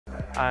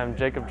I'm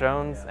Jacob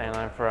Jones, and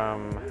I'm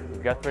from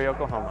Guthrie,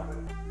 Oklahoma.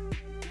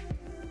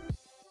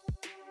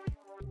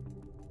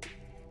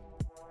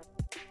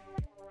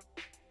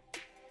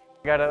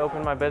 Got to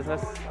open my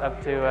business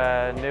up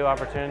to new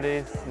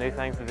opportunities, new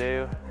things to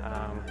do.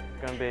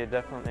 Going to be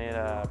definitely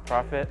a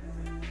profit,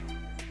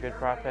 good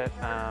profit,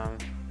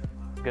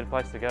 good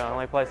place to go.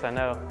 Only place I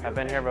know. I've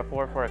been here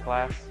before for a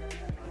class.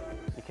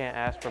 You can't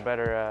ask for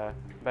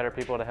better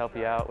people to help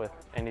you out with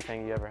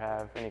anything you ever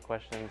have, any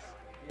questions,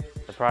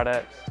 the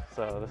products.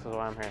 So this is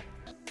why I'm here.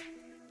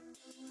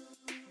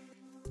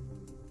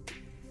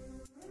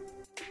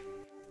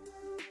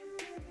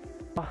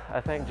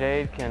 I think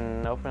Jade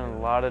can open a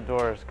lot of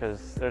doors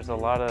because there's a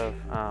lot of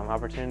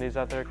opportunities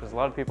out there because a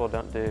lot of people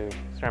don't do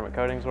ceramic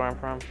coatings where I'm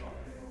from.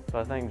 So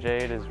I think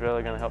Jade is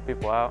really going to help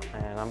people out,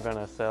 and I'm going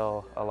to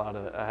sell a lot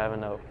of it.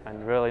 I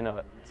really know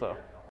it. So.